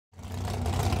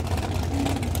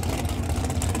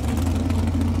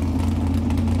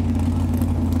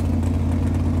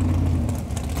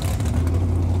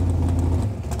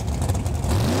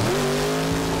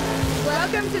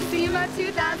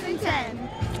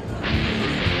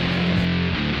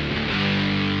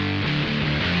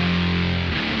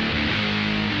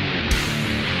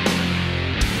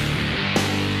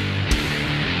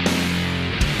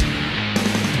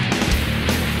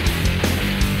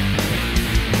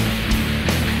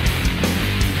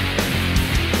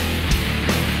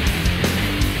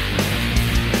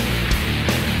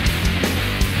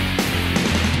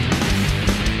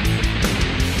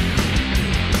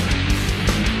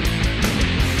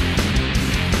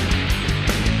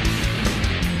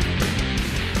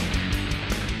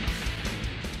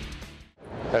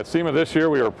At SEMA this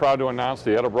year, we are proud to announce the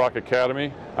Edelbrock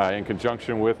Academy in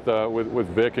conjunction with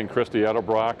Vic and Christy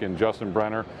Edelbrock and Justin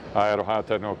Brenner at Ohio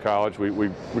Technical College.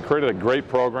 We created a great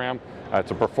program.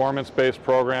 It's a performance-based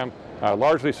program,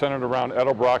 largely centered around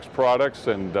Edelbrock's products,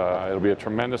 and it'll be a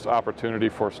tremendous opportunity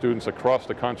for students across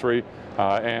the country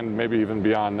and maybe even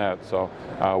beyond that. So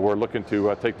we're looking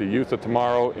to take the youth of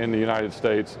tomorrow in the United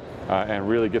States and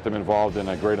really get them involved in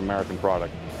a great American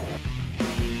product.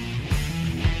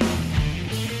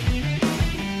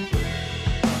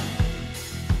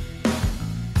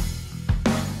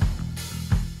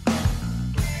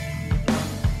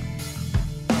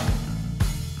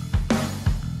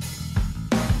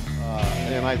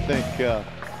 And I think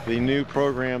the new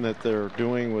program that they're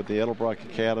doing with the Edelbrock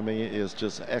Academy is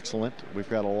just excellent. We've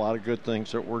got a lot of good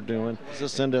things that we're doing.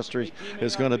 This industry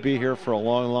is going to be here for a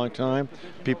long, long time.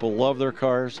 People love their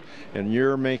cars, and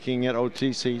you're making it,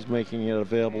 OTC's making it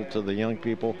available to the young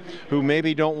people who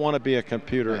maybe don't want to be a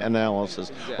computer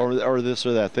analysis or this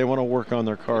or that. They want to work on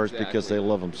their cars because they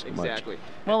love them so much.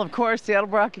 Well, of course, the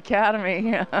Edelbrock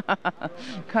Academy,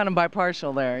 kind of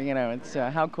bipartial there, you know, it's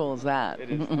how cool is that?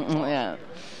 It is. Yeah.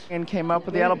 And came up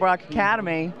with the Edelbrock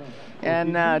Academy,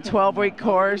 and 12-week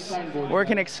course,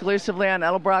 working exclusively on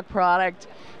Edelbrock product.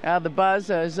 The buzz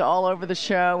is all over the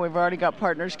show. We've already got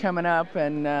partners coming up,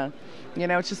 and you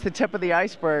know, it's just the tip of the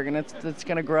iceberg, and it's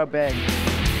going to grow big.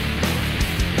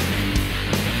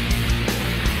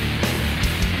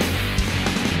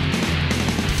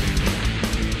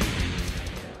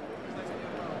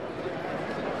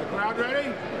 Crowd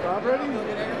ready? Crowd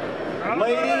ready?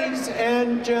 Ladies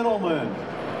and gentlemen,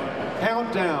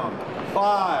 countdown,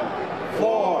 5,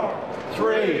 4,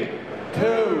 3, 2,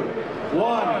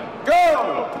 1,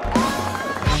 go!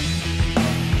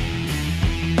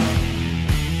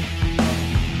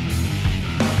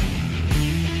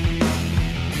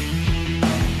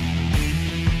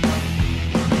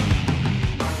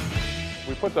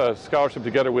 We put the scholarship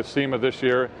together with SEMA this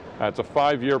year. It's a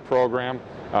 5-year program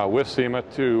with SEMA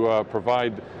to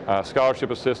provide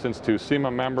scholarship assistance to SEMA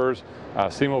members.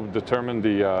 SEMA will determine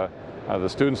the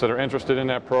students that are interested in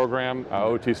that program.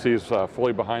 OTC is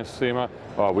fully behind SEMA.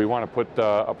 We want to put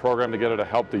a program together to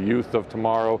help the youth of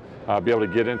tomorrow be able to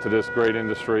get into this great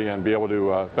industry and be able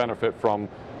to benefit from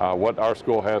what our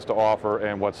school has to offer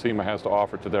and what SEMA has to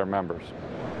offer to their members.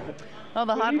 Well,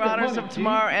 the Hot Rodders of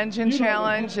Tomorrow Engine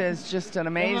Challenge is just an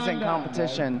amazing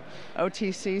competition.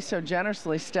 OTC so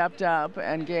generously stepped up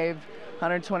and gave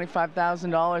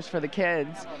 $125,000 for the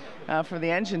kids for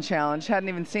the Engine Challenge. Hadn't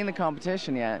even seen the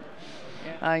competition yet.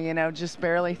 You know, just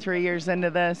barely 3 years into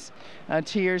this,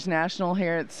 2 years national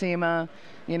here at SEMA.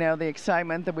 You know, the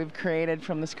excitement that we've created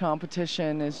from this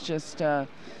competition is just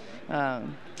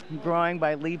growing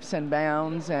by leaps and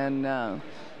bounds, and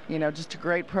you know, just a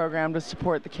great program to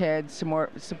support the kids,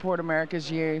 support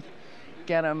America's youth,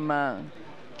 get them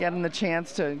the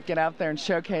chance to get out there and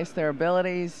showcase their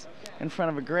abilities in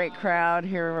front of a great crowd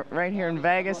here, right here in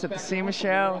Vegas at the Sema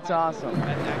Show. It's awesome.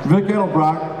 Vic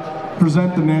Edelbrock,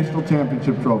 present the National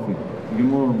Championship Trophy. You can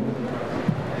move.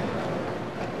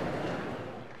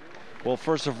 Well,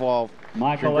 first of all,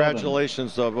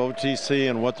 congratulations to OTC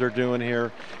and what they're doing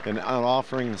here and on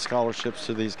offering the scholarships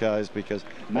to these guys, because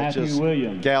that just,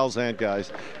 gals and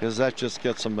guys, because that just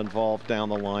gets them involved down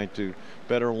the line to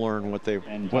better learn what they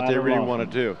really want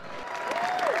to do.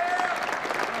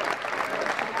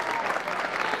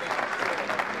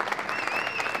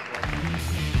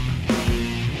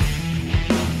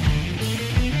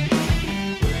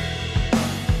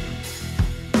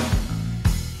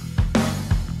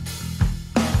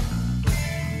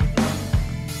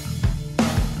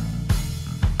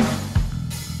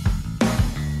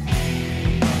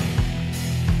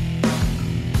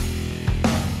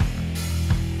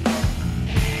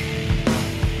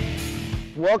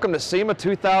 Welcome to SEMA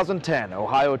 2010.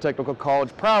 Ohio Technical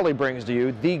College proudly brings to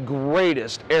you the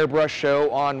greatest airbrush show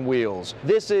on wheels.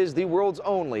 This is the world's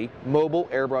only mobile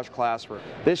airbrush classroom.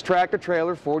 This tractor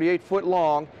trailer, 48 foot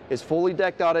long, is fully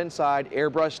decked out inside,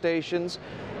 airbrush stations,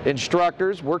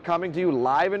 instructors. We're coming to you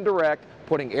live and direct,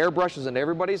 putting airbrushes in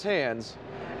everybody's hands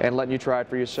and letting you try it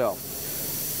for yourself.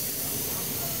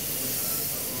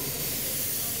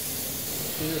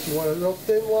 If you want a real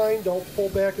thin line, don't pull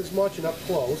back as much and up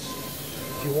close.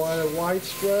 If you want a wide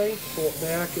spray, pull it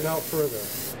back and out further.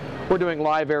 We're doing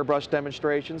live airbrush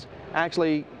demonstrations,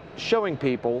 actually showing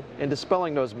people and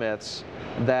dispelling those myths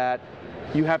that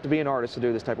you have to be an artist to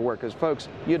do this type of work, because folks,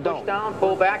 you don't. Push down,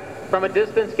 pull back from a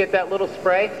distance, get that little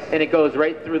spray, and it goes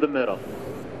right through the middle.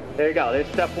 There you go. There's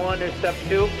step 1, there's step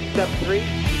 2, step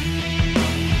 3.